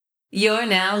You're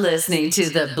now listening to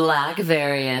the Black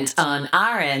Variant on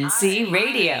RNC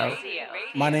Radio.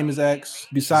 My name is X.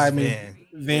 Beside me,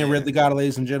 Van Ridley God,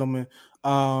 ladies and gentlemen.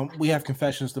 We have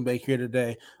confessions to make here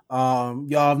today. Y'all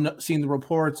have seen the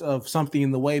reports of Something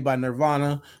in the Way by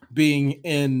Nirvana being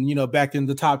back in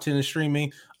the top 10 of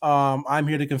streaming. I'm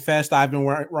here to confess that I've been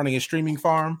running a streaming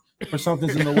farm for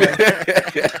Something's in the Way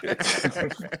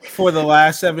for the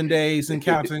last 7 days and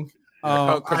counting.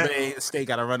 State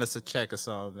got to run us a check or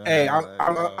something. Hey,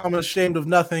 I'm ashamed of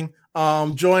nothing.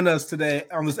 Join us today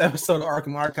on this episode of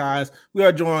Arkham Archives. We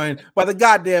are joined by the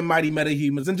goddamn mighty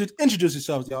Metahumans. Introduce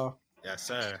yourselves, y'all. Yes,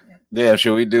 sir. Yeah,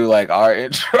 should we do like our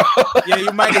intro? Yeah,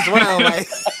 you might as well. Like,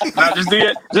 no, just do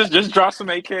it. Just drop some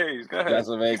AKs. Go ahead. Drop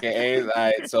some AKs. All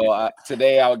right. So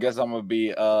today, I guess I'm gonna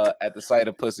be at the sight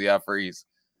of pussy, I freeze.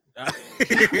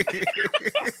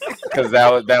 Because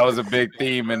that was a big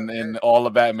theme in all the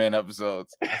Batman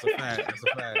episodes. That's a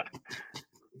fact.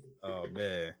 Oh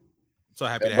man, I'm so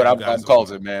happy. But I'm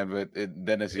Colton, man. But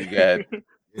Dennis, you got.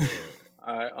 Yeah.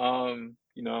 All right.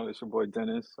 It's your boy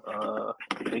Dennis,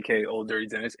 aka Old Dirty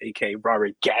Dennis, aka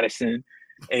Robert Gaddison,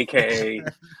 aka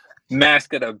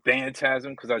Mask of the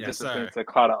Phantasm, because I just listened to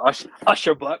call the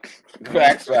Usher Bucks.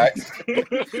 Facts.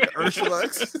 Usher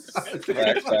Bucks.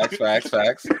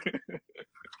 Facts.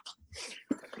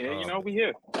 Yeah, we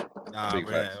here. Nah,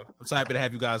 man. I'm so happy to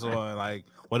have you guys on. Like,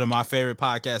 one of my favorite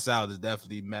podcasts out is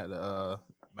definitely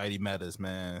Mighty Metas,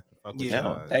 man.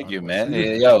 Thank you, man.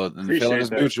 Yeah, the feeling is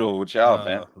mutual with y'all,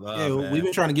 man. Man. We've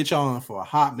been trying to get y'all on for a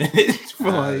hot minute.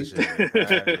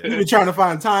 We've been trying to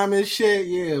find time and shit.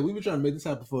 Yeah, we've been trying to make this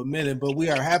happen for a minute, but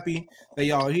we are happy that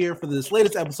y'all are here for this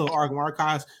latest episode of Arkham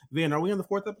Archives. Van, are we on the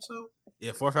 4th episode?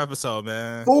 Yeah, 4th episode,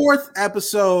 man. 4th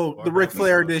episode, the Ric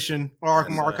Flair edition of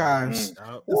Arkham Archives.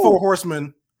 The 4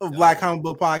 horsemen of Black comic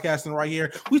book podcasting right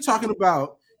here. We're talking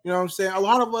about, you know what I'm saying? A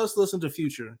lot of us listen to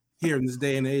Future here in this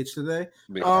day and age today.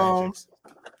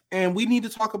 And we need to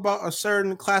talk about a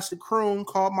certain classic croon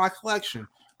called My Collection.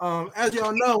 As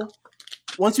y'all know,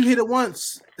 once you hit it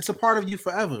once, it's a part of you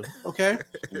forever, okay?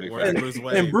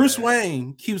 and Bruce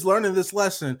Wayne keeps learning this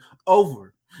lesson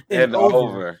over and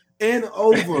over.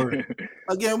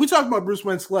 Again, we talk about Bruce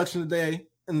Wayne's collection today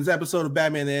in this episode of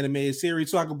Batman the Animated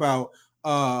Series. Talk about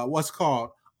what's called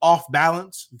Off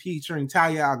Balance, featuring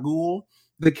Talia al Ghul,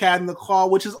 The Cat in the Claw,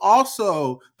 which is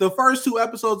also the first 2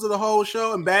 episodes of the whole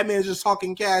show, and Batman's just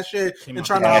talking cash shit and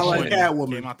trying to holler at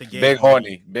Catwoman. Big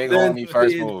horny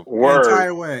first move. The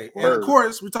entire way. And of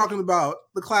course, we're talking about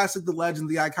the classic, the legend,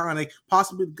 the iconic,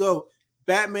 possibly the GOAT,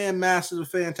 Batman Mask of the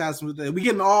Phantasm today. We're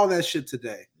getting all that shit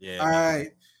today. Yeah. All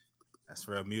right. That's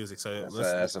real music. So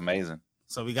that's amazing.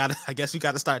 So I guess we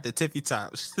got to start the tippy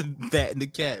tops, Bat and the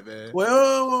Cat, man.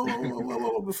 Well,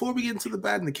 before we get into the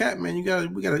Bat and the Cat, man,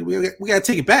 we gotta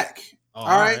take it back. All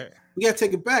right, we gotta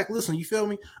take it back. Listen, you feel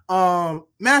me?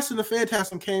 Mask of the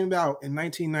Phantasm came out in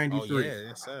 1993. Oh yeah,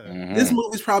 yes sir. Mm-hmm. This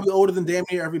movie's probably older than damn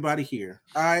near everybody here.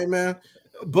 All right, man.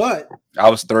 But I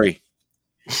was 3.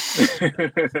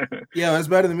 Yeah, that's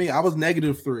better than me. I was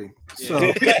 -3.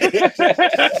 So.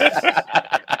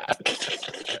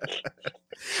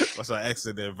 What's our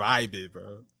accident vibing,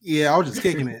 bro? Yeah, I was just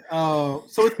kicking it.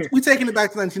 So we taking it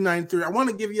back to 1993. I want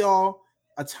to give y'all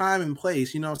a time and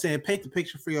place. You know what I'm saying? Paint the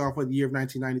picture for y'all for the year of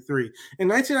 1993. In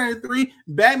 1993,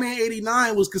 Batman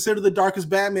 89 was considered the darkest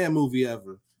Batman movie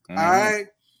ever. Mm-hmm. All right.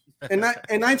 In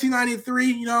 1993,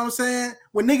 you know what I'm saying?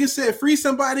 When niggas said free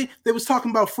somebody, they was talking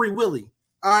about Free Willy.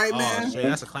 All right, man. Shit,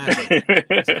 that's a classic.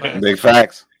 Big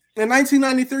facts. In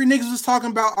 1993, niggas was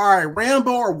talking about, all right,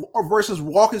 Rambo or versus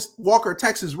Walker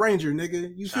Texas Ranger,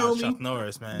 nigga. You feel me? Chuck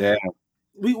Norris, man. Yeah.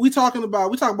 We talking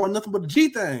about nothing but the G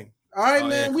thing. All right,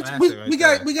 man. Yeah, we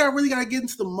really gotta get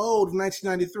into the mode of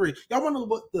 1993. Y'all want to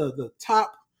look the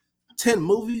top 10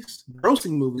 movies,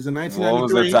 grossing movies in 1993? What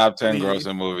was the top 10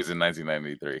 grossing movies in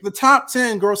 1993? The top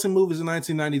 10 grossing movies in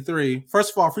 1993.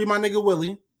 First of all, Free My Nigga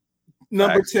Willie.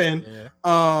 Number 10.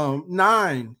 Yeah.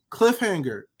 9,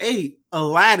 Cliffhanger. 8,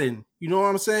 Aladdin. You know what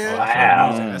I'm saying?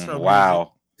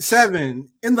 Wow. 7,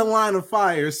 In the Line of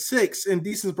Fire. 6,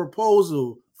 Indecent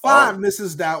Proposal. 5,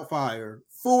 Mrs. Doubtfire.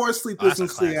 4, Sleepless in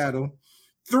Seattle.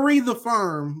 3, The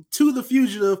Firm. 2, The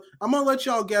Fugitive. I'm gonna let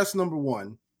y'all guess number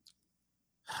 1.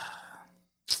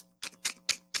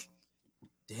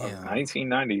 Damn.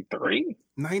 1993?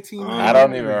 I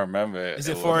don't even remember it. Is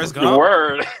it Forrest Gump?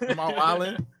 Word. Am I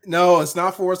wildin'? No, it's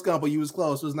not Forrest Gump, but you was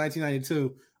close. It was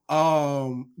 1992.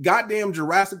 Goddamn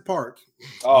Jurassic Park.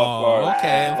 Oh,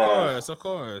 okay, of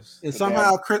course. And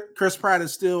somehow Chris Pratt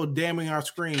is still damning our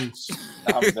screens.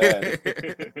 I'm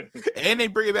dead. And they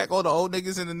bringing back all the old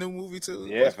niggas in the new movie too.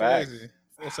 Yeah, facts.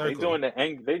 They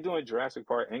doing Jurassic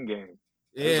Park Endgame.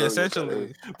 Yeah,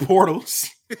 essentially. Portals.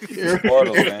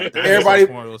 Portals, man. Everybody,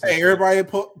 Portals hey, everybody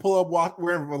pull up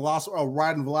wearing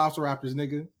riding Velociraptors,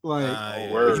 nigga. Like,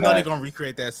 you know they're gonna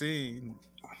recreate that scene.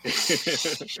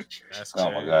 That's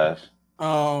oh my gosh.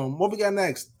 What we got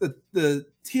next?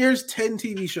 Here's 10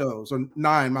 TV shows, or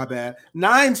 9, my bad.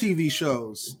 9 TV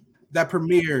shows that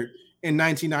premiered in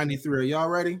 1993. Are y'all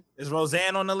ready? Is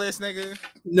Roseanne on the list, nigga?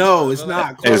 No, it's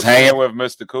not. Is Hanging with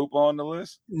Mr. Cooper on the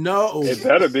list? No. It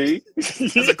better be.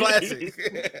 It's a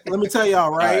classic. Let me tell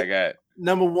y'all, right? I got it.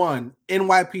 Number 1,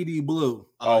 NYPD Blue.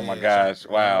 Oh my gosh.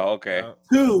 Wow. Okay.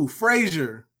 2,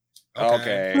 Frasier.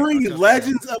 Okay. 3,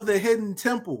 Legends of the Hidden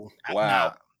Temple.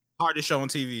 Wow. Hardest show on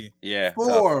TV. Yeah.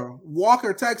 4,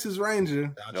 Walker, Texas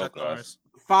Ranger. Chuck Norris.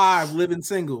 5, Living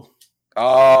Single.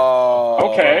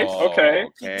 Oh. Okay.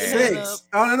 6,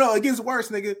 no, it gets worse,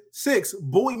 nigga. 6,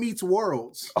 Boy Meets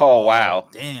Worlds. Oh wow.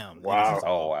 Damn. Wow.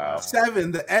 Oh wow.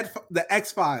 7, the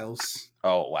X-Files.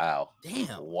 Oh wow.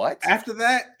 Damn. What? After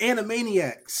that,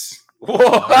 Animaniacs.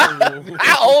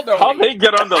 How old are How we? they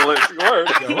get on the list? Word.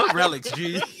 Yo, what relics,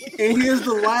 G? And here's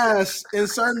the last, and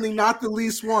certainly not the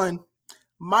least one,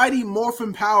 Mighty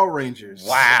Morphin Power Rangers.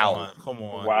 Wow. Come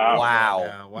on.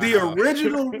 Wow. The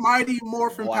original Mighty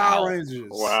Morphin Power Rangers.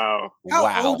 Wow.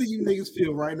 How old do you niggas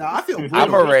feel right now? I feel I'm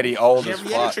brittle. already old as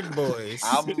fuck. Geriatric boys.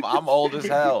 I'm old as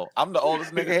hell. I'm the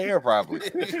oldest nigga here probably.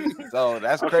 So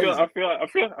that's crazy. I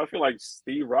feel like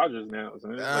Steve Rogers now.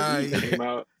 Like he came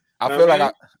out, I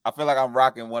feel like I'm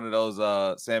rocking one of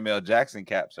those Samuel Jackson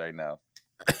caps right now.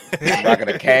 I'm rocking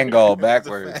a Kangol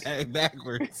backwards.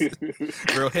 Backwards.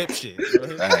 Real hip shit.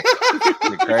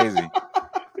 You're crazy.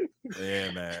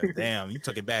 Yeah, man. Damn, you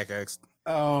took it back, X.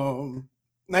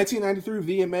 1993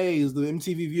 VMAs, the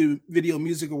MTV Video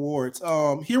Music Awards.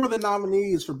 Here were the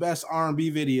nominees for Best R&B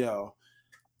Video.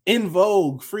 In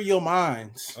Vogue, Free Your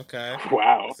Minds. Okay.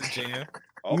 Wow. That's a jam.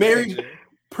 Mary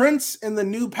Prince and the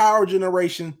New Power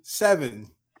Generation, 7.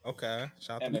 Okay.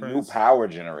 Shout out And to the Prince. New Power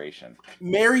Generation.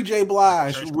 Mary J.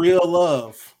 Blige, Real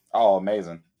Love. Oh,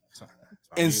 amazing.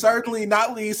 And certainly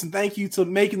not least, and thank you to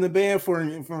making the band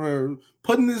for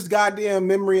putting this goddamn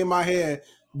memory in my head.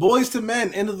 Boys to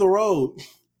Men, End of the Road.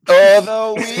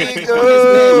 Although we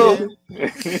go.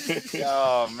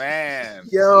 Oh man.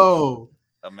 Yo.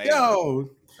 Amazing. Yo.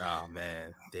 Oh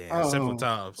man. Damn. Simple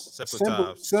times.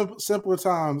 Simpler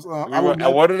times.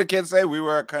 And what did the kids say? We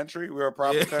were a country. We were a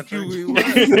proper country. We were.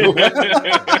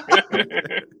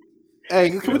 Hey,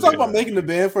 can we talk about making the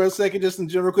band for a second, just in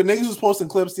general? Because niggas was posting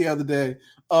clips the other day.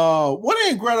 What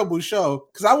an incredible show!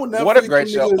 Because I would never. What a great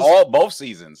show! Both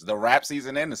seasons, the rap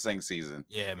season and the sing season.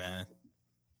 Yeah, man.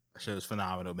 That shit was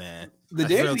phenomenal, man. The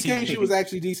Diddy Kane shit was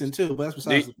actually decent too, but that's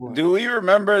besides the point. Do we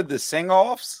remember the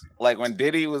sing-offs? Like when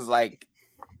Diddy was like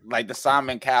the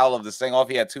Simon Cowell of the sing-off,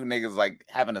 he had two niggas like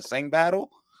having a sing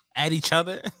battle at each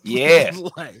other. Yeah,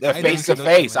 they're face to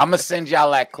face. I'm gonna send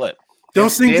y'all that clip. Don't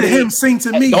sing to him, sing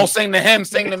to me. Don't sing to him,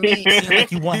 sing to me.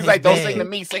 He's like, don't sing to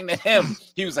me, sing to him.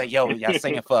 He was like, yo, y'all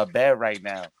singing for a bed right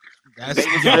now. They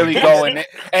was really going in.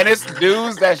 And it's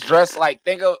dudes that's dressed like,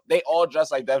 they all dress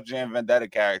like Def Jam Vendetta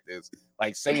characters,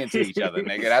 like singing to each other,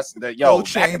 nigga. That's the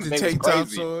back in the day was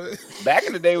crazy. Back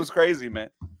in the day was crazy, man.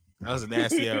 That was a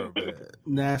nasty era, man.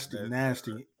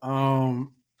 Nasty.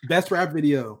 Best rap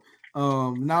video.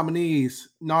 Nominees: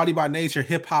 Naughty by Nature,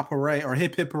 Hip Hop Hooray, or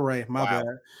Hip Hip Hooray. My bad.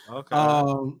 Okay.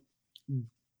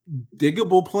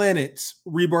 Diggable Planets,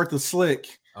 Rebirth of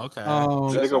Slick. Okay.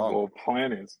 Diggable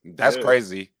Planets. That's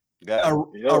crazy.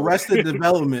 Arrested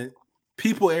Development,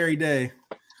 People Every Day.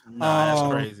 Nah,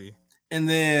 that's crazy. And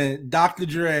then Dr.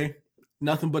 Dre,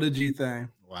 Nothing But a G Thing.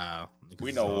 Wow.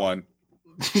 We know one.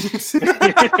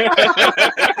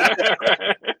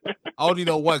 I only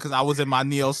know one because I was in my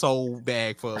Neo Soul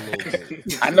bag for a little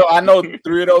bit. I know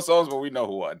 3 of those songs, but we know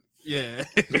who won. Yeah.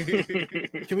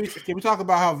 Can we talk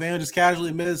about how Van just casually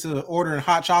admitted to ordering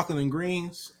hot chocolate and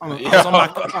greens? I was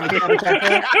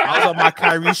on my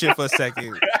Kyrie shit for a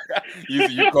second.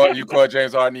 You caught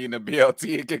James Harden eating a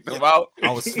BLT and kicked him out. I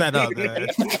was fed up, man.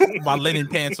 My linen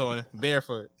pants on,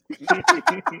 barefoot.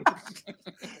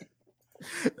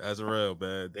 That's real,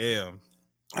 man. Damn.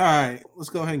 All right, let's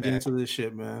go ahead and get into this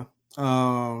shit, man.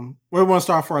 Where we want to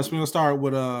start first? We're gonna start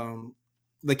with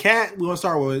the cat. We want to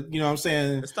start with, you know what I'm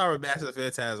saying? Let's start with Mask of the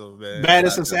Phantasm, man.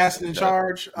 Baddest assassin in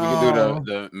charge. We can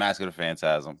do the Mask of the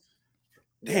Phantasm.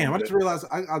 Damn, I just realized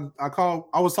I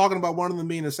was talking about one of them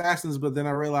being assassins, but then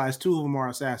I realized 2 of them are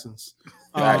assassins.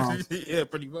 Yeah,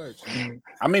 pretty much.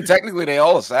 I mean, technically they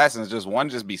all assassins, just one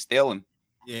just be stealing.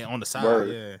 Yeah, on the side. Word.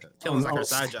 Yeah. Killing's like her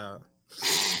side job.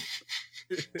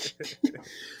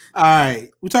 All right,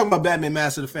 we're talking about Batman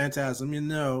Mask of the Phantasm. You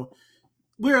know,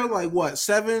 we're like what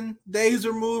 7 days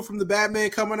removed from the Batman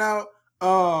coming out.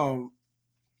 How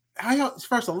y'all?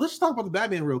 First of all, let's talk about the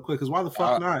Batman real quick. Because why the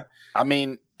fuck not? I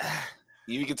mean,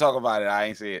 you can talk about it. I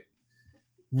ain't see it.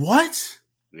 What?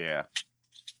 Yeah.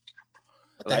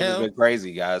 What the hell? Been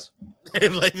crazy, guys.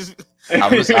 Like, I'm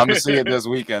gonna see it this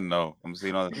weekend, though. I'm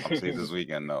seeing it this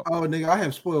weekend, though. Oh, nigga, I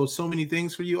have spoiled so many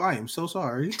things for you. I am so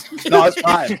sorry. No, it's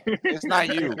fine. It's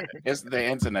not you. It's the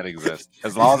internet exists.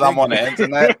 As long as I'm on the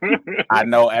internet, I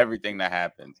know everything that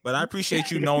happens. But I appreciate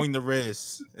you knowing the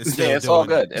risks. It's all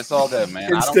good. It's all good,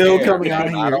 man. It's still coming out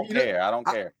here. I don't care. I don't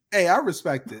care. Hey, I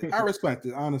respect it. I respect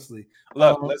it, honestly.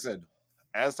 Look, listen.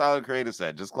 As Tyler Creator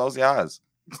said, just close your eyes.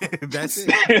 That's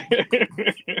it.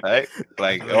 Right?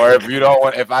 Like, or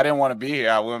if I didn't want to be here,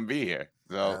 I wouldn't be here.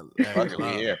 So fuck it, we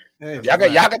here. Hey, y'all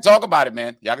can talk about it,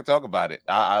 man. Y'all can talk about it.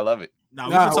 I love it. No,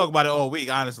 we can talk about it all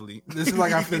week, honestly. This is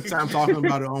like our 5th time talking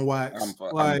about it on Wax.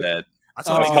 I'm dead. I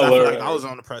told you like I was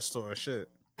on the press tour. Shit.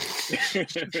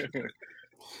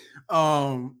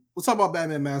 Let's talk about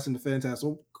Batman Mask of the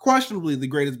Phantasm. Questionably the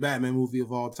greatest Batman movie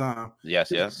of all time. Yes.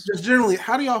 Just generally,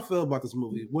 how do y'all feel about this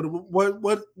movie?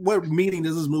 What meaning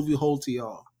does this movie hold to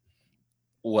y'all?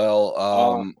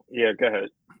 Well, yeah, go ahead.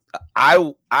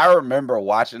 I remember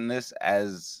watching this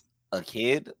as a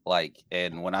kid,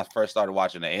 and when I first started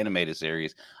watching the animated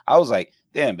series, I was like,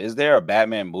 damn, is there a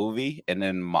Batman movie? And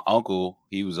then my uncle,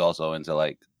 he was also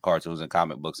into cartoons and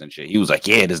comic books and shit. He was like,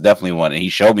 yeah, there's definitely one. And he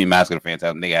showed me Mask of the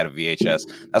Phantasm. They had a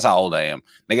VHS. That's how old I am.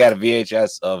 They got a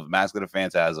VHS of Mask of the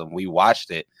Phantasm. We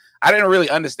watched it. I didn't really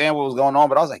understand what was going on,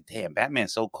 but I was like, damn,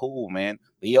 Batman's so cool, man.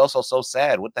 But he also so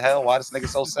sad. What the hell? Why this nigga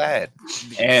so sad?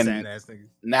 And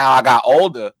now I got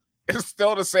older. It's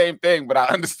still the same thing, but I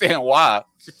understand why.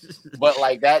 But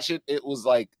that shit, it was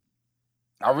I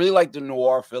really like the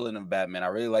noir feeling of Batman. I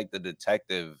really like the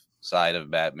detective side of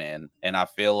Batman, and I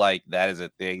feel like that is a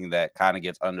thing that kind of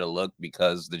gets underlooked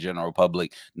because the general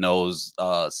public knows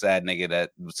sad billionaire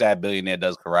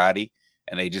does karate,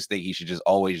 and they just think he should just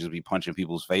always just be punching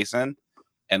people's face in,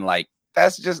 and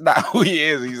that's just not who he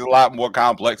is. He's a lot more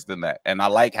complex than that. And I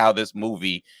like how this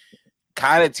movie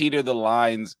kind of teetered the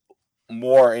lines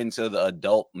more into the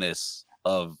adultness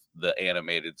of the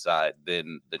animated side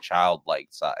than the childlike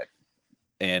side.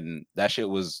 And that shit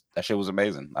was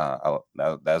amazing.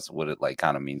 That's what it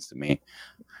kind of means to me.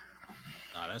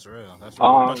 Nah, that's real. That's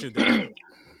real.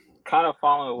 Kind of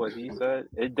following what he said.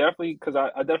 It definitely, because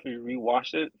I definitely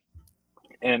rewatched it,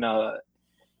 and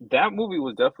that movie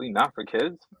was definitely not for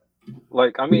kids.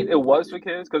 I mean, it was for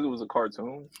kids because it was a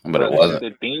cartoon, but it wasn't.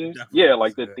 The themes,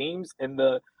 the themes in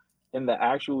the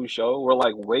actual show were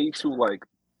way too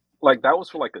that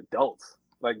was for adults.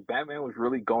 Batman was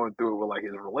really going through with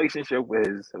his relationship with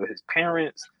his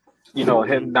parents,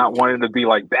 him not wanting to be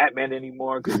Batman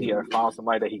anymore because he had found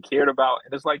somebody that he cared about.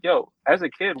 And it's yo, as a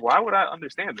kid, why would I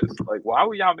understand this? Why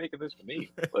were y'all making this for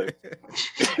me?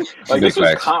 This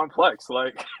was complex.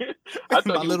 I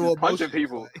thought you were punching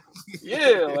people.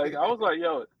 Yeah, I was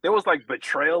yo, there was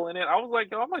betrayal in it. I was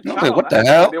yo, I'm a child. What the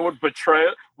hell? There was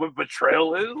betrayal. What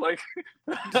betrayal is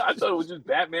I thought it was just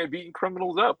Batman beating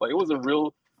criminals up. It was a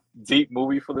real deep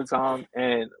movie for the time,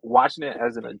 and watching it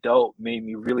as an adult made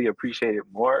me really appreciate it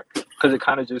more because it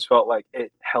kind of just felt like it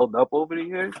held up over the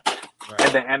years. Right.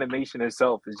 And the animation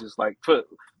itself is just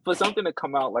for something to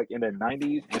come out in the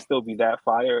 90s and still be that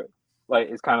fire,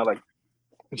 it's kind of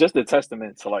just a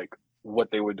testament to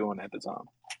what they were doing at the time.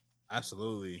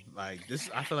 Absolutely. This,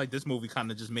 I feel like this movie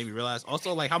kind of just made me realize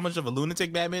also how much of a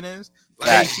lunatic Batman is.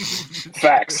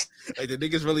 Facts. The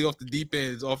nigga's really off the deep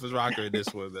end, off his rocker in this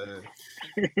one, man.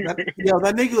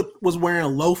 That nigga was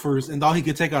wearing loafers and thought he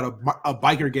could take out a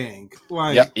biker gang.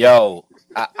 Yo,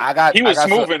 I got. He was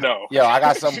moving though. Yo, I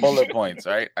got some bullet points,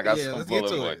 right? I got some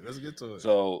bullet points. Let's get to it.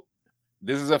 So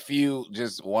this is a few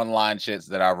just one-line shits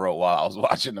that I wrote while I was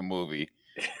watching the movie.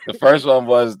 The first one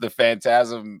was the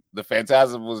Phantasm. The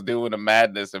Phantasm was doing the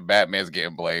madness and Batman's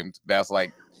getting blamed. That's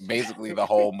basically the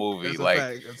whole movie.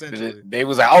 They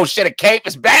was oh shit, a cape,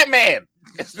 it's Batman.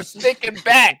 It's the stinking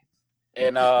bat.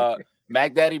 And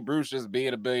Mac Daddy Bruce just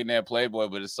being a billionaire playboy,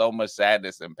 but it's so much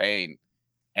sadness and pain.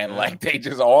 And they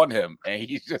just on him. And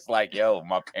he's just yo,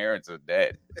 my parents are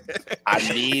dead. I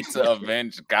need to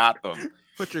avenge Gotham.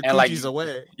 Put your cookies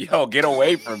away. Yo, get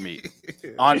away from me.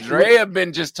 Andrea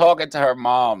been just talking to her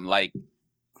mom like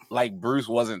Bruce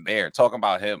wasn't there, talking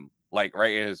about him right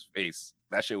in his face.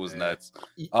 That shit was nuts.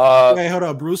 Hey, hold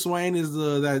up. Bruce Wayne is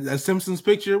that Simpsons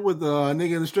picture with the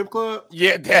nigga in the strip club?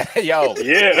 Yeah, yo.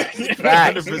 Yeah.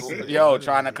 Facts. Yo,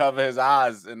 trying to cover his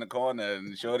eyes in the corner,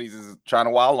 and Shorty's is trying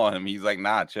to wild on him. He's like,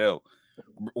 nah, chill.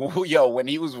 Yo, when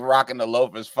he was rocking the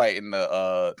loafers fighting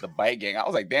the bike gang, I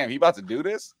was like, damn, he about to do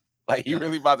this? Like he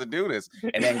really about to do this,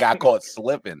 and then got caught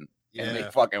slipping, and they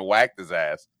fucking whacked his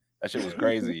ass. That shit was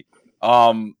crazy.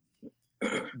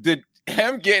 Did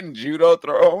him getting judo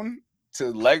thrown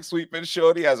to leg sweeping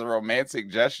shorty as a romantic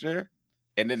gesture,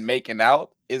 and then making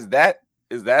out? Is that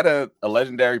a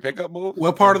legendary pickup move?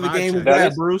 What part of the game is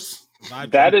that, Bruce?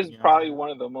 That is probably one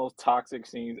of the most toxic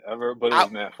scenes ever, but it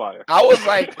was mad fire. I was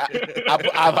like,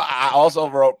 I also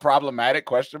wrote problematic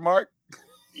question mark.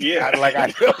 Yeah,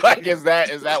 I feel like is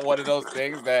that one of those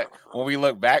things that when we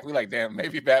look back, we like, damn,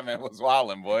 maybe Batman was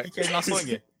wilding, boy. He came out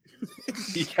swinging.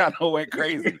 He kind of went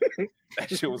crazy. That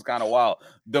shit was kind of wild.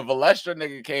 The Valestra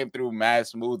nigga came through mad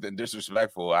smooth and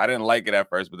disrespectful. I didn't like it at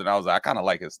first, but then I was like, I kind of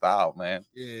like his style, man.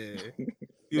 Yeah.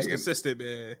 He was consistent,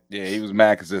 man. Yeah, he was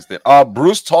mad consistent.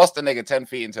 Bruce tossed the nigga 10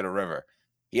 feet into the river.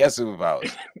 He has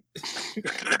superpowers.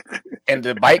 And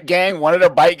the bike gang, one of the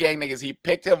bike gang niggas, he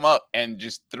picked him up and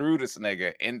just threw this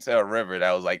nigga into a river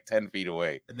that was like 10 feet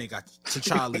away. And they got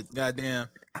T'Challa, goddamn.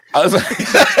 I was like,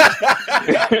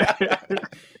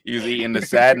 he was eating the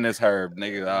sadness herb.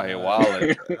 Niggas out here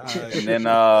wilding. And then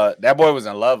that boy was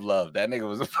in love. That nigga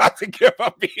was about to give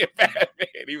up being Batman.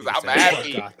 He was, I'm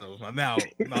happy. I'm out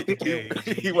the game.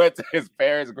 He went to his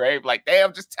parents' grave like,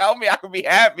 damn, just tell me I can be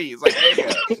happy. He's like,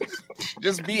 nigga,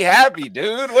 just be happy,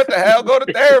 dude. What the hell? Go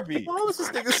to therapy. Why was this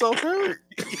nigga so hurt?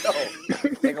 Yo,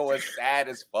 nigga was sad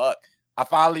as fuck. I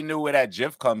finally knew where that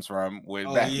GIF comes from with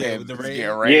Batman with the rain.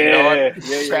 Getting rained on.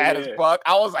 Sad as fuck.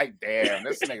 I was like, damn,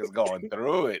 this nigga's going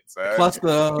through it, son. Plus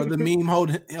the meme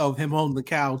of him holding the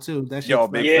cow too. That Yo,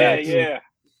 big yeah.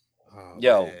 Oh,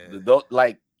 yo,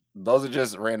 those are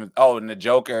just random. Oh, and the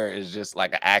Joker is just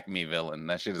like an Acme villain.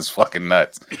 That shit is fucking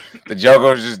nuts. The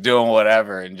Joker was just doing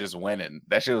whatever and just winning.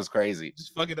 That shit was crazy.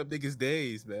 Just fucking up niggas'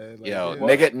 days, man. Like, yo,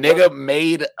 nigga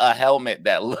made a helmet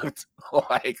that looked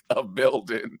like a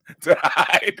building to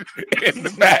hide in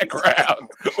the background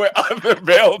with other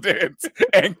buildings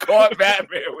and caught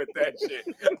Batman with that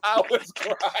shit. I was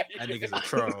crying. That nigga's a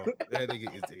troll. That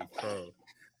nigga is a troll.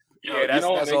 Yeah, that's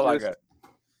all I got.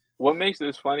 What makes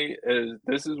this funny is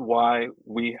this is why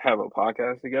we have a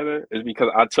podcast together, is because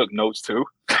I took notes too.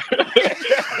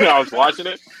 I was watching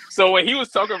it. So when he was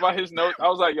talking about his notes, I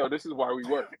was like, yo, this is why we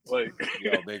work. Like,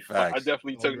 yo, big facts. I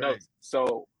definitely took notes.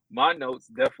 So my notes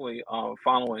definitely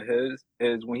following his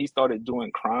is when he started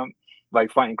doing crime,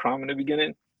 like fighting crime in the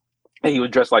beginning, and he was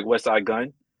dressed like West Side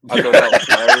Gun. I thought that was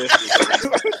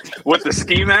hilarious. With the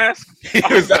ski mask. He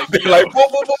was like boom,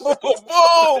 boom, boom, boom,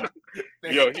 boom.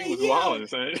 Yo, he was wilding,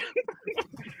 son.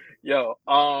 Yo,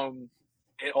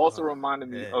 it also reminded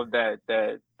me of that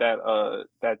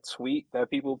tweet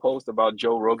that people post about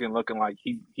Joe Rogan looking like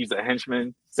he's a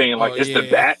henchman, saying like the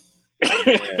bat.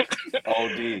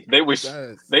 OD. They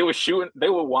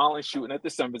were wilding shooting at the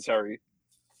cemetery.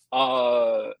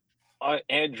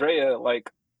 Andrea, like,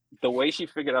 the way she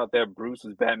figured out that Bruce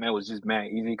was Batman was just mad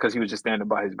easy because he was just standing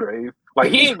by his grave. Like,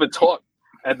 he didn't even talk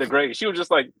at the grave. She was just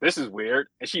like, this is weird.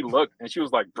 And she looked and she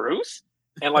was like, Bruce?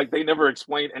 And like, they never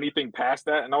explained anything past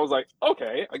that. And I was like,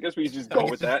 okay, I guess we just go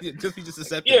with that. We just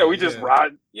accept it. Yeah, we just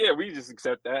ride. Yeah, we just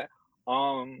accept that.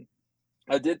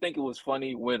 I did think it was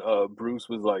funny when Bruce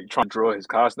was like trying to draw his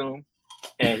costume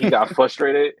and he got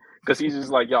frustrated because he's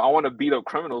just like, yo, I want to beat up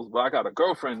criminals, but I got a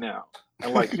girlfriend now.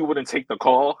 And like, he wouldn't take the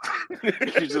call.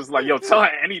 He's just like, yo, tell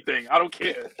her anything. I don't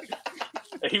care.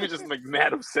 And he was just like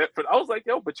mad upset. But I was like,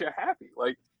 yo, but you're happy.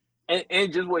 Like,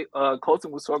 and just what Colton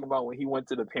was talking about when he went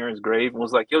to the parents' grave and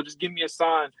was like, yo, just give me a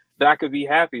sign that I could be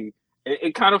happy.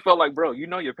 It kind of felt like, bro, you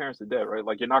know your parents are dead, right?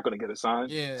 Like, you're not going to get a sign.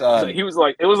 Yeah. So he was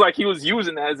like, it was like he was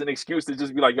using that as an excuse to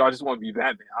just be like, yo, I just want to be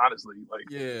Batman, honestly. Like,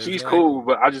 she's cool,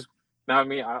 but I just, you know what I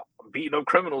mean? Beating up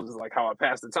criminals is like how I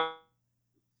pass the time.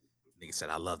 Nigga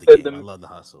said, I love the game. I love the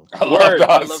hustle. I love the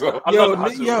hustle.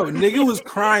 Yo, nigga was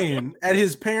crying at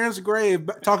his parents' grave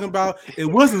talking about it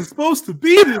wasn't supposed to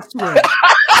be this way.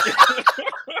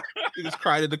 He just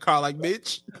cried in the car like,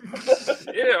 bitch.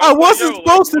 Yeah, I wasn't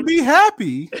supposed to be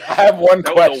happy. I have one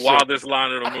question. That was the wildest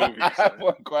line of the movie. I have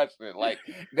one question. Like,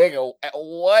 nigga,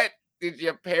 what did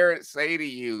your parents say to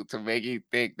you to make you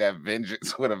think that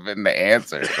vengeance would have been the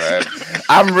answer, son?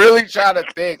 I'm really trying to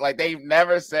think. Like, they've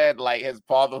never said, like, his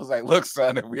father was like, look,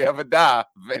 son, if we ever die,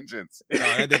 vengeance. No,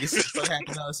 that nigga's so happy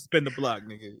to spin the block,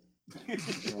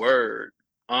 nigga. Word.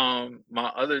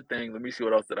 My other thing, let me see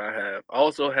what else did I have. I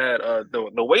also had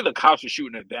the way the cops were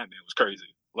shooting at Batman was crazy.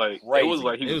 Like, it was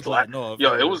like he was black. It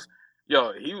was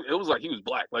like he was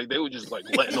black. Like, they were just like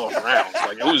letting off rounds.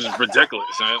 Like, it was just ridiculous.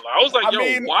 And I was like,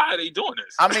 why are they doing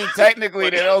this? I mean, technically,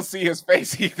 they don't see his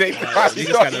face. They probably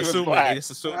thought he was black.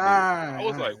 I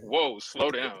was like, whoa,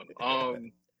 slow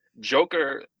down.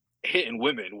 Joker, hitting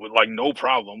women with like no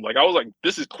problem. Like I was like,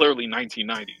 this is clearly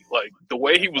 1990. Like the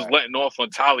way he was letting off on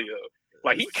Talia,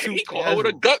 like he caught her with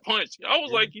a gut punch. I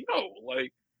was like,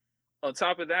 like on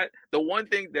top of that, the one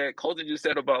thing that Colton just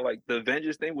said about like the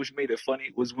vengeance thing, which made it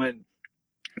funny, was when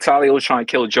Talia was trying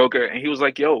to kill Joker, and he was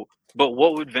like, "Yo, but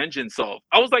what would vengeance solve?"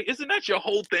 I was like, "Isn't that your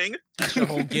whole thing? That's your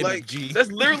whole gimmick, like, G.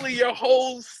 That's literally your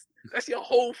whole. That's your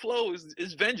whole flow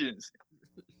is vengeance."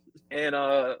 And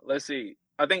let's see.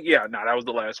 I think that was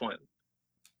the last one.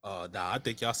 I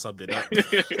think y'all summed it up.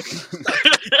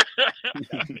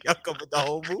 Y'all covered the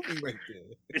whole movie right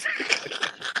there.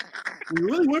 We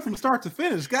really went from start to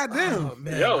finish. Goddamn. Oh,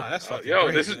 man. That's fucking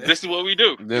great, this is what we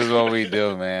do. This is what we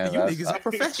do, man. You niggas are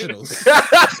professionals.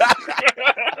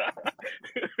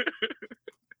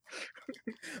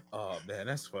 Oh man,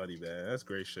 that's funny, man. That's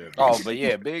great shit. Oh, but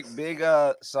yeah, big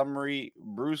summary.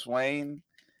 Bruce Wayne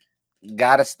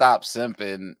gotta stop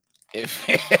simping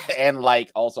and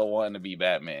like also wanting to be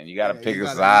Batman. You gotta pick a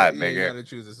side, nigga. You gotta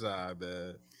choose a side,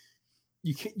 man.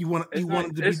 You can't. You want it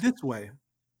to be this way,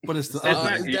 but it's the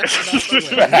other.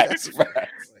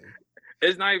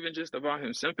 It's not even just about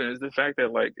him simping. It's the fact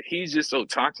that like he's just so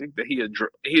toxic that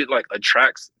he like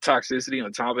attracts toxicity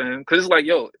on top of him. Because it's like,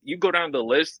 yo, you go down the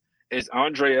list. It's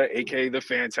Andrea, aka the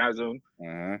Phantasm,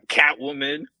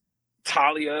 Catwoman,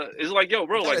 Talia. It's like, yo,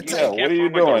 bro, like, what are you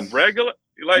doing? Like, regular,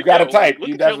 like, you gotta type.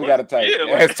 You definitely gotta type. Yeah,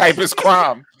 like, his type is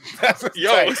crime. That's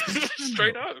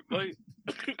straight up, like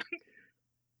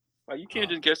you can't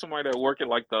just get somebody that work at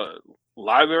like the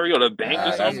library or the bank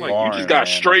or something. Like, you just got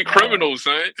straight criminals,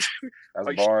 son. That's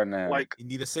like, boring, man. Like, you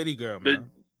need a city girl, man.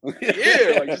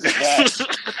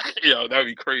 Yo, that'd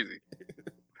be crazy.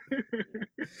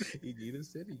 You need a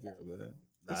city girl, man.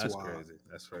 That's crazy.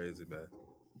 That's crazy, man.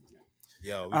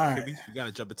 Yo, we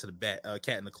gotta jump into the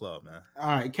cat in the club, man.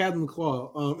 All right, cat in the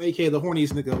club, aka the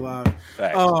horniest nigga alive.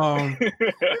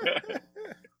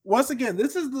 Once again,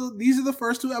 these are the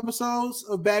first 2 episodes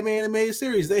of Batman animated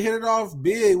series. They hit it off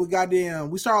big with goddamn.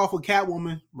 We start off with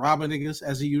Catwoman robbing niggas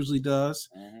as he usually does.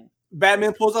 Mm-hmm.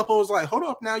 Batman pulls up and was like, "Hold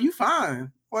up, now you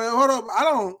fine. Well, hold up,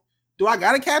 Do I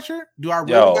gotta catch her? Do I really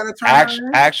gotta turn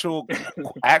her?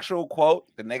 Actual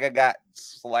quote. The nigga got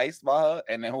sliced by her,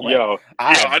 and then went,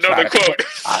 I know the quote.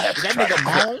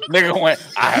 Nigga went,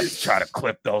 I have to try to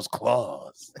clip those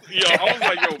claws. Yo, I was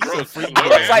like, yo, bro.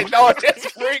 It's like, no, it's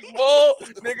freak bull.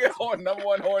 Nigga, number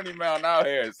one horny man out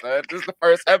here, son. This is the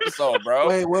first episode, bro.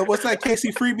 Wait, what's that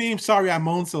Casey Free meme? Sorry, I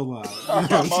moaned so loud.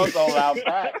 I moaned so loud.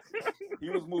 He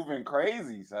was moving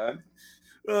crazy, son.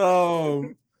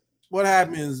 What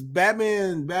happens?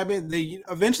 Batman, they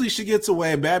eventually she gets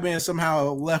away. Batman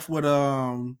somehow left with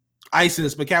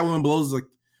ISIS, but Catwoman blows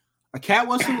a cat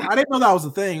whistle. I didn't know that was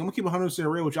a thing. I'm gonna keep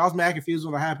 100% real with you. I was mad confused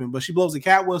when it happened, but she blows a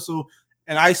cat whistle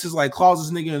and ISIS like claws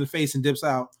this nigga in the face and dips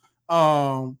out.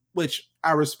 Which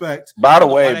I respect. By the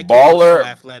way,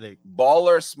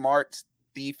 baller, smart,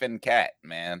 thief, and cat,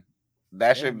 man.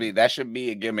 That should be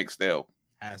a gimmick still.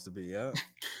 Has to be, yeah.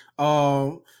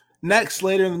 Next,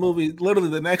 later in the movie, literally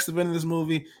the next event in this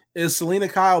movie is Selena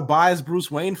Kyle buys Bruce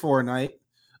Wayne for a night.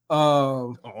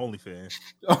 OnlyFans.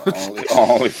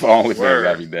 OnlyFans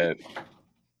gotta be dead.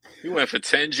 He went for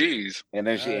 10 G's. And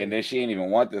then she didn't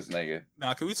even want this nigga.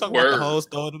 Now, can we talk about the hoes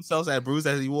throwing themselves at Bruce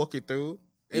as he walking through?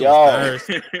 They was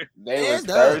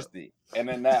thirsty. And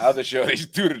then that other show, they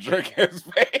threw the drink in his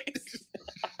face.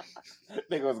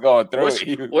 Nigga was going through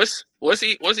it. What's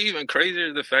even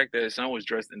crazier the fact that his son was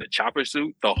dressed in the chopper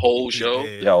suit the whole show,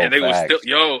 and they were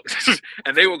still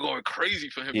and they were going crazy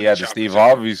for him. He had the Steve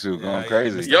Harvey suit going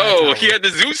crazy. He had the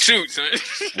Zeus suit, son.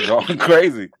 Going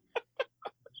crazy.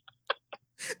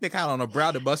 Nick had on a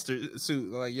brown and mustard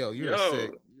suit. Like, you're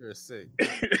sick. You're sick.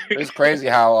 It's crazy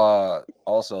how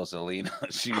also Selena,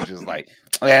 she was just like,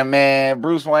 man,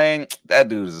 Bruce Wayne, that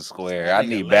dude is a square. I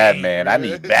need Batman. I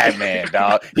need Batman,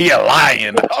 dog. He a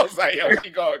lion. I was like, he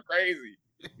going crazy.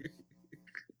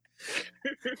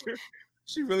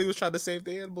 She really was trying to save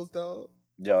the animals, dog.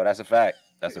 Yo, that's a fact.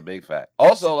 That's a big fact.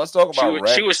 Also, let's talk about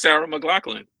she was Sarah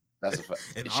McLachlan. That's a fact.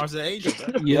 In Arms of Angel.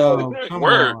 Yo, come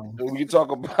on. When you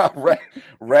talk about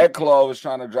Red Claw was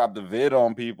trying to drop the vid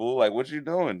on people, like, what you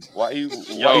doing? She was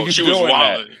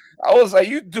wild. I was like,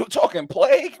 you talking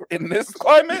plague in this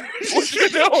climate? What you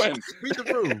doing? Read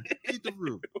the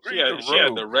room.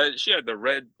 She had the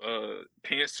red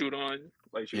pantsuit on.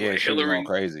 Like she was Hillary. Going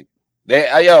crazy.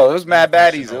 It was mad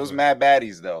baddies. It was mad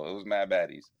baddies though. It was mad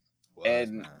baddies.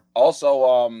 And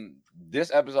also,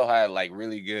 this episode had like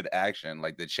really good action,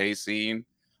 like the chase scene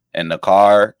in the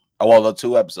car. Well, the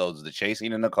 2 episodes, the chase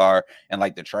scene in the car and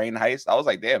like the train heist. I was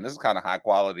like, damn, this is kind of high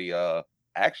quality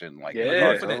action. Like, for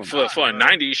a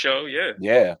 90s show,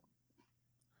 yeah.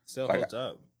 Still holds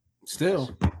up.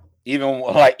 Still.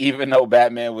 Even though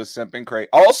Batman was simping crazy.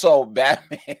 Also,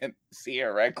 Batman seeing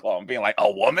Redclaw and being like,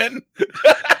 a woman?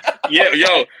 Yeah,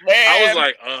 yo, man. I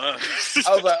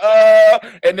was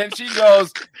like, and then she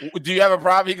goes, do you have a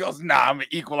problem? He goes, nah, I'm an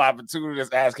equal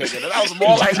opportunist ass kicking. And I was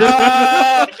more like,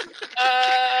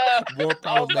 more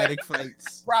problematic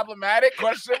fights. Problematic?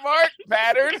 Question mark?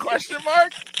 Pattern? Question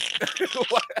mark?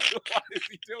 why is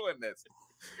he doing this?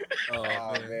 Oh,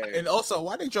 man. And also,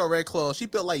 why they draw Red Claw? She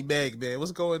built like Meg, man.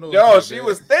 What's going on? Yo, she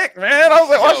was thick, man. I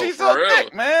was like, why she so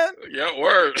thick, man? Yeah,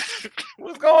 word.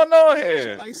 What's going on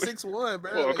here? Like 6'1",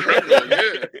 bro. Well, incredible,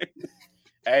 yeah.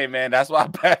 Hey, man, that's why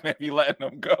Batman be letting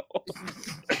them go.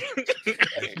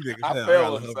 I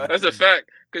feel that's a fact,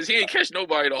 because he ain't catch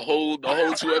nobody the whole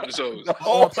 2 episodes.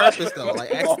 On purpose, though. Like,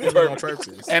 accidentally on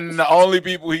purpose. And the only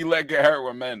people he let get hurt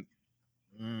were men.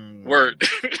 Word.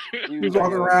 He was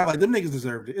walking around like them niggas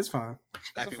deserved it. It's fine.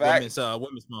 Happy women's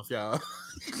month, y'all.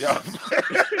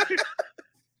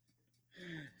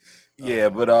 Yeah,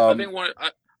 but I think one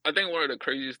of the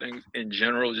craziest things in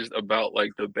general, just about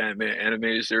like the Batman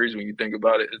animated series, when you think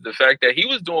about it, is the fact that he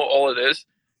was doing all of this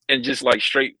in just like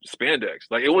straight spandex.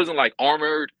 Like, it wasn't like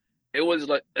armored. It was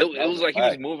like it was like he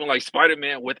was moving like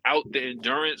Spider-Man without the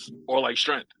endurance or like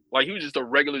strength. Like, he was just a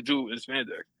regular dude in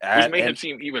spandex, which made him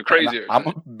seem even crazier. I'm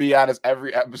gonna be honest,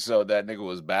 every episode that nigga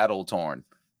was battle torn.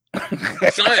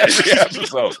 Every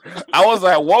episode, I was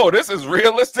like, "Whoa, this is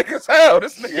realistic as hell."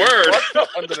 This nigga fucked up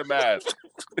under the mask.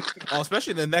 Oh,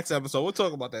 especially in the next episode, we'll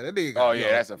talk about that. That nigga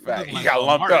that's a fact. He got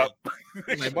lumped up.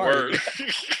 Like Word.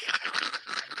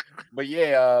 But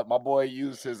yeah, my boy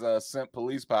used his simp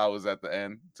police powers at the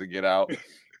end to get out.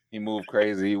 He moved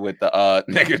crazy with the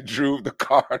nigga drove the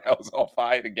car that was on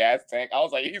fire, the gas tank. I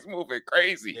was like, he's moving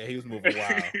crazy. Yeah, he was moving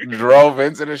wild. Drove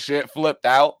into the shit, flipped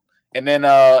out, and then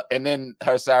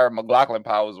her Sarah McLachlan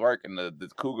power was working. The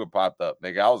cougar popped up,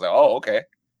 nigga. I was like, oh, okay.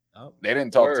 Oh, they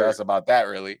didn't talk to us about that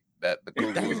really. That the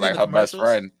cougar was like her best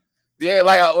friend. Yeah,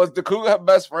 like was the cougar her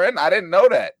best friend? I didn't know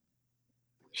that.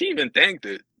 She even thanked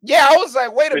it. Yeah, I was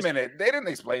like, wait a minute. They didn't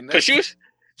explain this.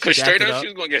 Because straight up,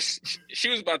 she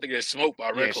was about to get smoked by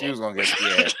Red Claw. She was gonna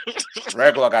get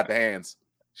Red Claw got the hands.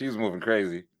 She was moving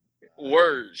crazy.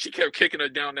 Word. She kept kicking her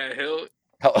down that hill.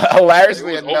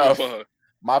 Hilariously enough,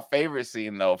 my favorite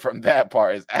scene though from that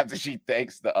part is after she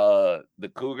thanks the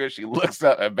cougar, she looks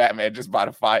up at Batman just by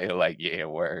the fire, like, yeah,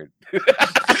 word.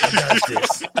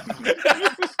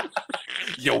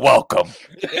 You're welcome.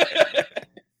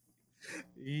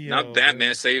 Not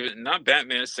Batman saving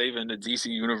the DC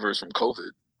universe from COVID.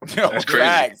 Yo, that's crazy.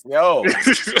 Facts, yo.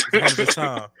 Thinking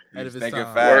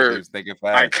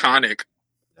fast. Iconic.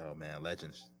 Oh man,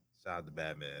 legends. Shout out to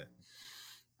Batman.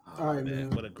 Oh, all right, man.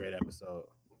 What a great episode.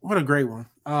 What a great one.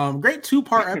 Great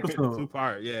 2-part episode.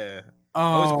 2-part, yeah. I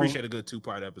always appreciate a good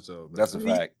 2-part episode. That's a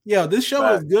fact. Yeah, this show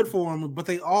is good for them, but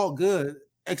they all good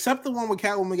except the one with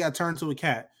Catwoman got turned to a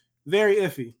cat. Very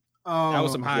iffy. That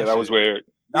was some high shit. That was weird.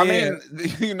 I mean,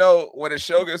 you know, when a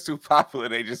show gets too popular,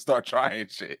 they just start trying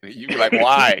shit. You be like,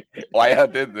 why? Why y'all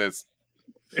did this?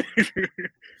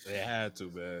 They had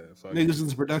to, man. Niggas in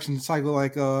the production cycle,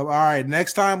 like, all right,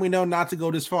 next time we know not to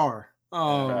go this far.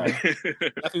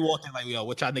 If we walked in like, yo,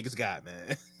 what y'all niggas got,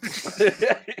 man?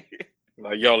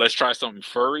 Like, yo, let's try something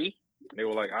furry. And they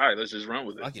were like, all right, let's just run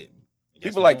with it. Okay.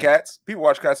 People like cats. People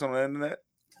watch cats on the internet.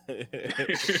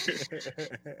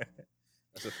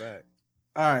 That's a fact.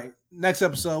 All right, next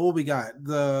episode, what we got?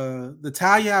 The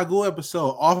Talia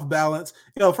episode, Off Balance.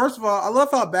 Yo, first of all, I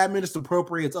love how Batman just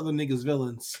appropriates other niggas'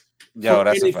 villains. Yo,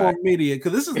 that's a fact. Media,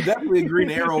 because this is definitely a Green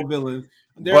Arrow villain.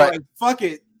 They're like, fuck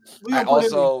it. I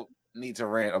also need to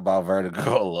rant about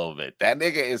Vertigo a little bit. That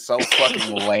nigga is so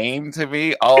fucking lame to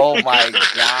me. Oh my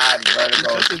god,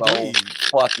 Vertigo is so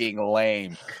fucking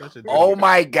lame. Oh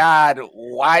my god,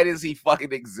 why does he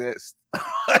fucking exist?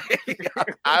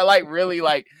 I like really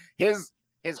like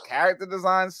his character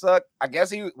design sucked. I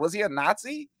guess he was a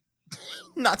Nazi?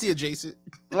 Nazi adjacent.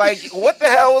 Like, what the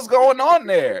hell was going on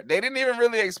there? They didn't even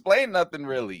really explain nothing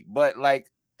really. But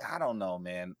like, I don't know,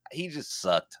 man. He just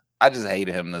sucked. I just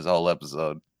hated him this whole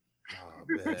episode.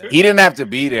 Oh, he didn't have to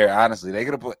be there, honestly. They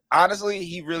could have put honestly,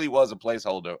 he really was a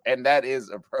placeholder. And that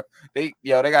is they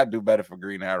gotta do better for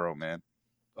Green Arrow, man.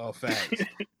 Oh, facts.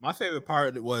 My favorite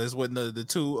part was when the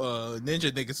two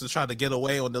ninja niggas was trying to get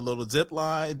away on the little zip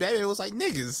line. Batman was like,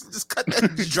 niggas, just cut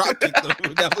that, just drop kick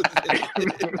them. That was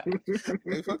it.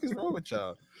 What the fuck is wrong with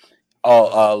y'all?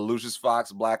 Oh, Lucius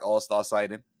Fox, Black All-Star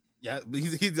sighting. Yeah,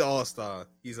 he's an all-star.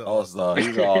 He's an all-star.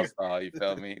 He's an all-star. You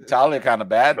feel me? Talia kind of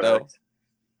bad though.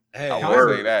 Hey, I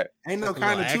will say that. Ain't no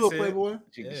kind of two a Playboy.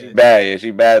 She bad. Yeah,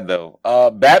 she bad though.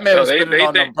 Batman was spending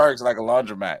on them perks like a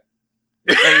laundromat.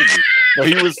 Crazy. But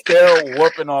he was still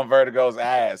whooping on Vertigo's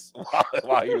ass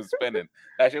while he was spinning.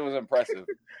 That shit was impressive.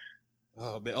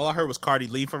 Oh man, all I heard was Cardi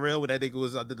leave for real when that nigga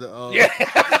was under the. Yeah.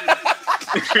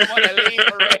 I want to leave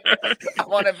for real. I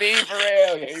want to be for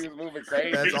real. Yeah, he was moving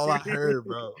crazy. That's all I heard,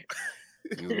 bro.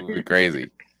 He was moving crazy.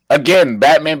 Again,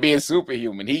 Batman being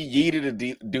superhuman. He yeeted a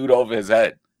dude over his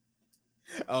head.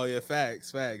 Oh yeah,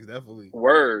 facts, definitely.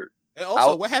 Word. And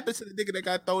also, what happened to the nigga that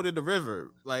got thrown in the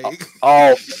river? Like,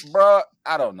 bro,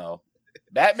 I don't know.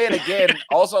 Batman again.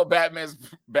 Also, Batman's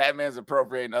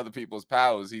appropriating other people's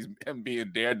powers. He's him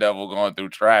being Daredevil, going through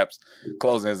traps,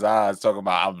 closing his eyes, talking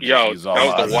about that was the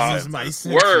wild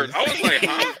word. I was like,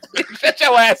 huh? Shut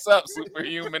your ass up,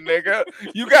 superhuman nigga.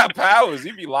 You got powers.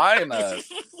 You be lying to us.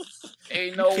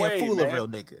 Ain't no way, fool man. A real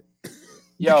nigga.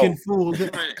 Yo, you can fool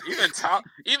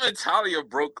even Talia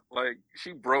broke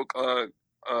she broke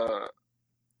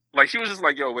like she was just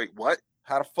like, yo, wait, what?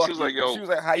 How the fuck? She was like, yo, she was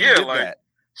like, how you did that?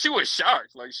 She was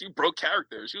shocked. Like, she broke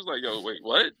character. She was like, yo, wait,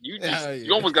 what? You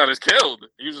almost got us killed.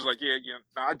 He was just like, yeah,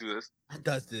 nah, I do this. I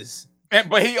does this.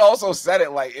 But he also said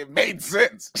it like it made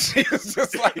sense. She was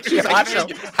just like,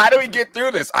 how do we get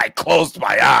through this? I closed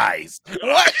my eyes.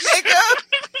 What, nigga?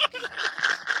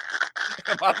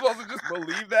 Am I supposed to just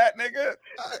believe that, nigga?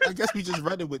 I guess we just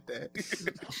running with that.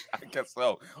 I guess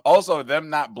so. Also, them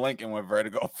not blinking when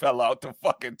Vertigo fell out the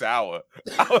fucking tower.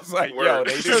 I was like, yo,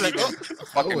 they didn't even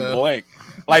fucking blink.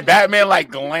 Like, Batman, like,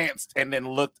 glanced and then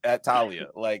looked at Talia.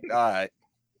 Like, all right.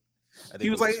 He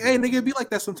was like, hey, nigga, it be like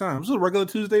that sometimes. It's a regular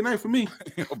Tuesday night for me.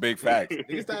 Big fact.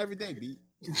 It's not every day, B.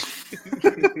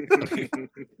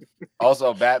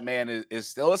 Also, Batman is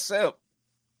still a simp.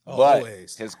 But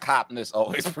his copness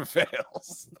always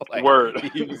prevails. Like, word.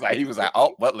 He was like,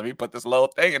 oh, well, let me put this little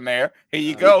thing in there. Here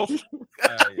you go.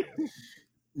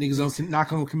 Niggas not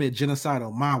gonna commit genocide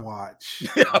on my watch.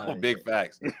 Big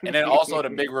facts. And then also the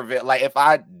big reveal. Like, if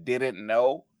I didn't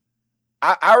know,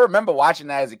 I remember watching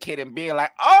that as a kid and being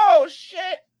like, oh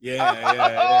shit.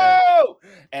 Yeah.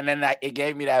 And then it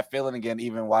gave me that feeling again,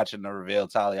 even watching the reveal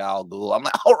Talia al Ghul. I'm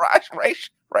like, oh,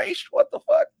 Raish, what the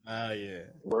fuck? Yeah.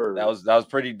 Word. That was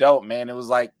pretty dope, man. It was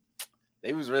like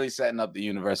they was really setting up the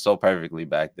universe so perfectly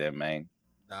back then, man.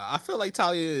 I feel like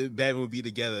Talia and Batman would be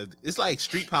together. It's like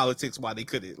street politics why they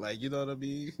couldn't. Like, you know what I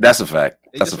mean? That's a fact.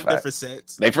 That's a fact. Different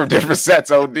sets. They from different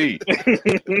sets, OD.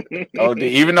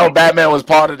 Even though Batman was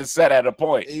part of the set at a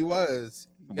point. He was.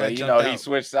 But, you know, he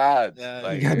switched sides. Yeah,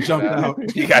 like, he got jumped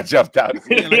out. He got jumped out.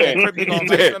 He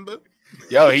did.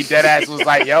 Yo, he dead ass was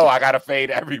like, yo, I gotta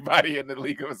fade everybody in the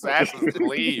League of Assassins to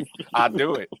leave. I'll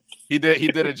do it. He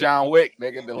did a John Wick,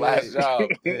 nigga, the last job.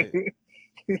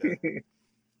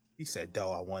 He said,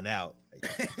 "Doh, I won out."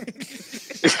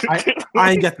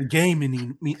 I ain't got the game in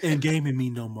me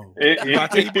no more.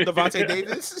 Devontae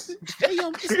Davis. Hey, yo,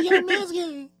 it's a young man's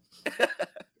game.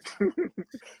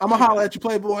 I'm gonna holler at you,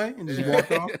 Playboy, and just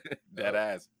walk off. Dead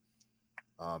ass.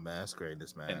 Oh man, that's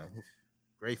greatness, man.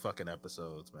 Great fucking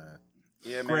episodes, man.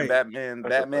 Yeah, man.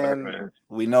 Batman.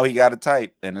 We know he got a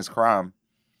type, and it's crime.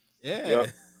 Yeah,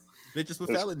 bitches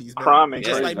with felonies, man. Crime and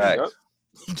just like me.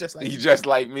 He just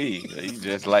like me. He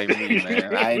just like me,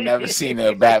 man. I ain't never seen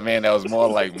a Batman that was more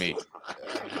like me.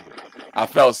 I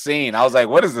felt seen. I was like,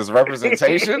 what is this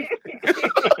representation?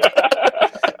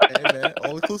 Hey, man,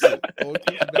 all inclusive. Oh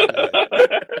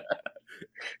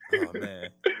man,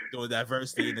 doing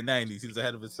diversity in the '90s. He was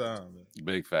ahead of his time. Man.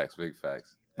 Big facts.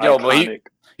 Yo, but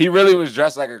he really was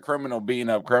dressed like a criminal beating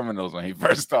up criminals when he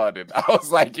first started. I was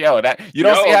like, yo, that you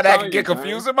don't see how that can get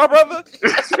confusing, my brother?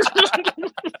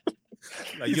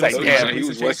 He's like, damn, he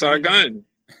was West Side Gun.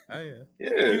 Oh,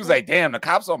 yeah. He was like, damn, the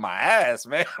cops on my ass,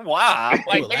 man. Why? I'm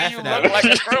like, nigga, you look like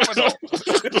a criminal.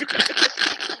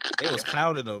 They was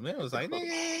clowning him. They was like,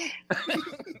 nigga.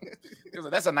 He was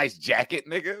like, that's a nice jacket,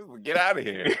 nigga. Get out of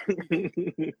here.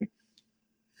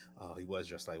 Oh, he was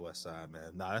dressed like West Side,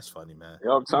 man. Nah, that's funny, man.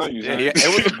 Yo, I'm telling you, it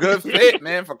was a good fit,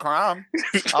 man, for crime.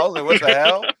 I was like, what the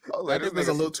hell? I was like, this nigga's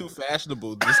a little too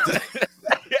fashionable.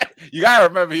 You gotta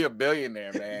remember he a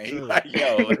billionaire, man. He's like,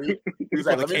 yo, he's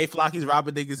like, K Flock, he's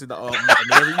robbing niggas in the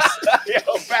Marys.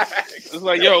 Yo, facts. It's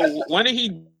like, yo, when did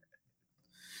he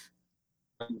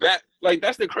that like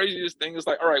that's the craziest thing. It's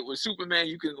like, all right, with Superman,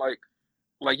 you can like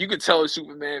you can tell it's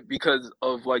Superman because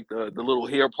of like the little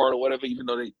hair part or whatever, even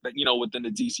though they, you know, within the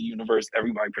DC universe,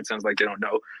 everybody pretends like they don't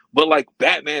know. But like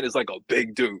Batman is like a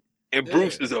big dude and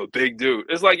Bruce is a big dude.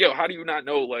 It's like, yo, how do you not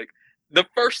know? Like the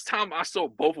first time I saw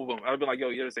both of them, I'd be like, yo,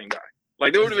 you're the same guy.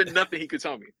 Like there would have been nothing he could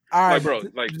tell me. All right, like, bro,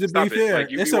 like to stop be fair,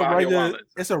 it. Like,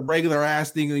 it's a regular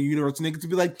ass thing in the universe. Niggas to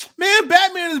be like, man,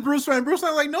 Batman is Bruce Wayne. Bruce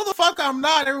Wayne's like, no, the fuck, I'm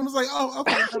not. Everyone's like, oh,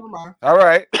 okay, never mind. All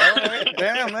right,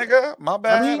 damn, nigga, my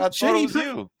bad. I thought it was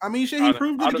you. I mean, shit, he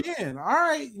proved it again. All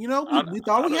right, you know, we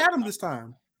thought we had him this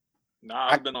time. Nah,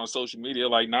 I've been on social media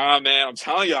like, nah, man, I'm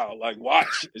telling y'all, like,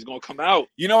 watch, it's gonna come out.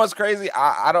 You know what's crazy?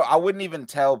 I wouldn't even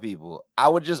tell people. I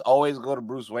would just always go to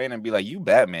Bruce Wayne and be like, "You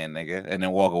Batman, nigga," and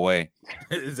then walk away.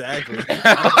 Exactly.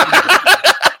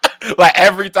 Like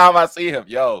every time I see him,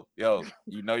 yo,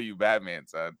 you know you Batman,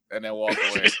 son, and then walk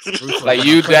away. Like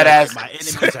you dead ass. My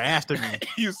enemies are after me.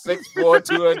 You 6'4",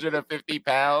 250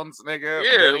 pounds, nigga.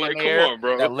 Yeah, like come on,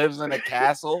 bro. That lives in a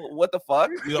castle. What the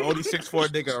fuck? You're the only 6'4"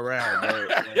 nigga around, bro.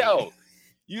 Yo,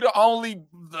 you the only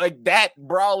like that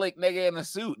brolic nigga in a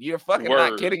suit. You're fucking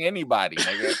not kidding anybody,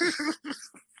 nigga.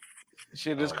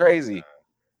 Shit is crazy.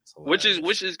 Which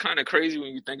is kind of crazy when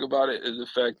you think about it, is the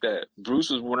fact that Bruce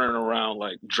was running around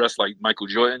like dressed like Michael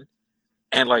Jordan,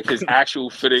 and like his actual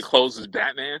fitted clothes is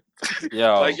Batman.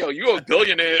 Yo, like you're a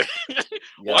billionaire.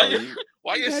 Why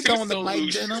you going to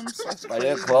light denims? Like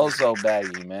your clothes so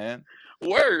baggy, man.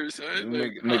 Worse, man.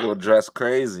 Nigga will dress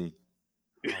crazy.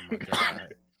 Oh my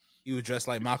god, you were dressed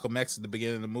like Malcolm X at the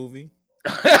beginning of the movie.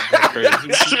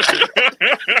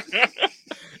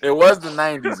 It was the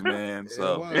 90s, man.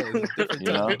 So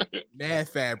you know, mad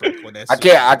fabric when that.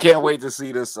 I can't wait to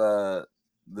see this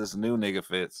this new nigga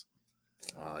Fitz.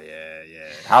 Oh yeah.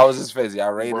 How was his Fitz?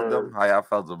 Y'all rated him? How y'all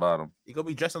felt about him? You gonna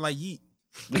be dressing like Yeet.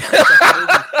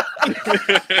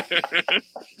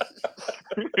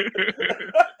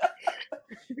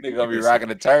 Nigga gonna be rocking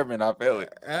the turban. I feel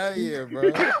it. Hell yeah,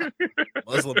 bro.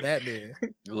 Muslim Batman.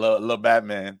 Little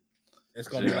Batman. It's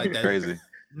gonna be like that. Crazy.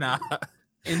 Nah.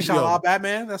 Inshallah,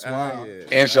 Batman. That's wild.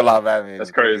 Yeah. Inshallah, Batman. That's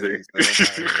crazy.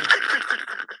 That's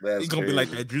He's gonna be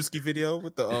like that Drewski video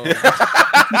with the.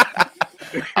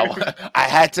 I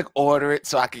had to order it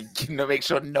so I could make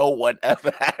sure no one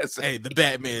ever has it. Hey, the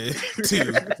Batman 2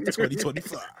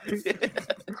 2025.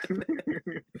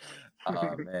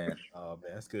 Oh man,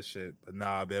 that's good shit. But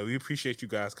nah, man, we appreciate you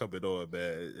guys coming on,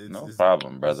 man. No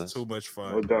problem, brother. It's too much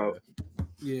fun. No doubt.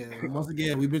 Yeah, once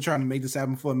again, we've been trying to make this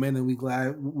happen for a minute. We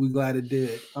glad it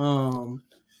did. And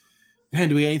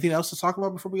do we have anything else to talk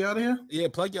about before we get out of here? Yeah,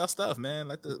 plug y'all stuff, man.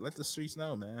 Let the streets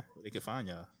know, man, where they can find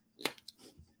y'all.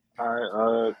 All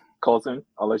right, Colton,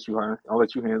 I'll let you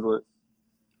handle it.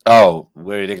 Oh,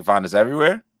 where they can find us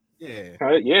everywhere? Yeah.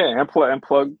 Yeah, and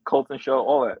plug Colton Show,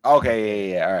 all that.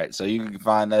 Okay, yeah. All right. So you can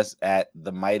find us at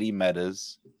the Mighty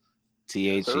Metas,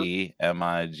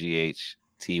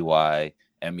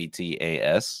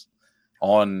 TheMightMetas,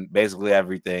 on basically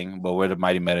everything. But we're the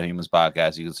Mighty Metahumans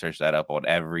podcast. You can search that up on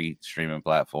every streaming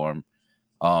platform,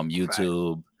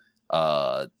 YouTube.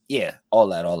 Yeah, all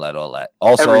that.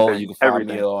 Also, everything, you can find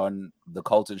me on the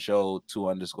Colton Show, 2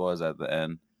 underscores at the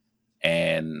end,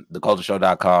 and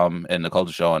thecoltonshow.com and the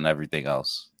Colton Show and everything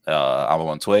else. I'm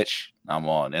on Twitch, I'm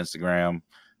on Instagram,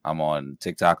 I'm on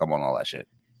TikTok, I'm on all that shit.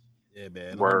 Yeah,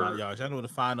 man. Y'all know where to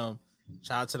find them.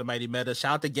 Shout out to the Mighty Meta.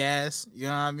 Shout out to Gas. You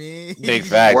know what I mean? Big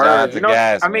facts. Shout out to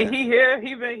Gas. I mean, he here. He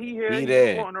here. He's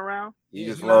there. Floating around. He's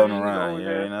just floating around. You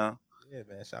know? Yeah,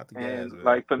 man. Shout out to Gas. And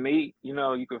like for me, you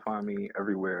can find me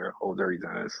everywhere. Old Dirty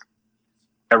Dennis.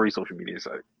 Every social media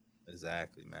site.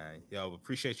 Exactly, man. Yo,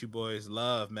 appreciate you boys.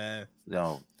 Love, man.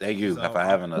 Yo, thank you for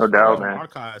having us. No doubt, man.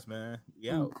 Archives, man.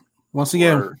 Yo. Once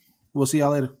again, we'll see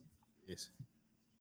y'all later. Yes.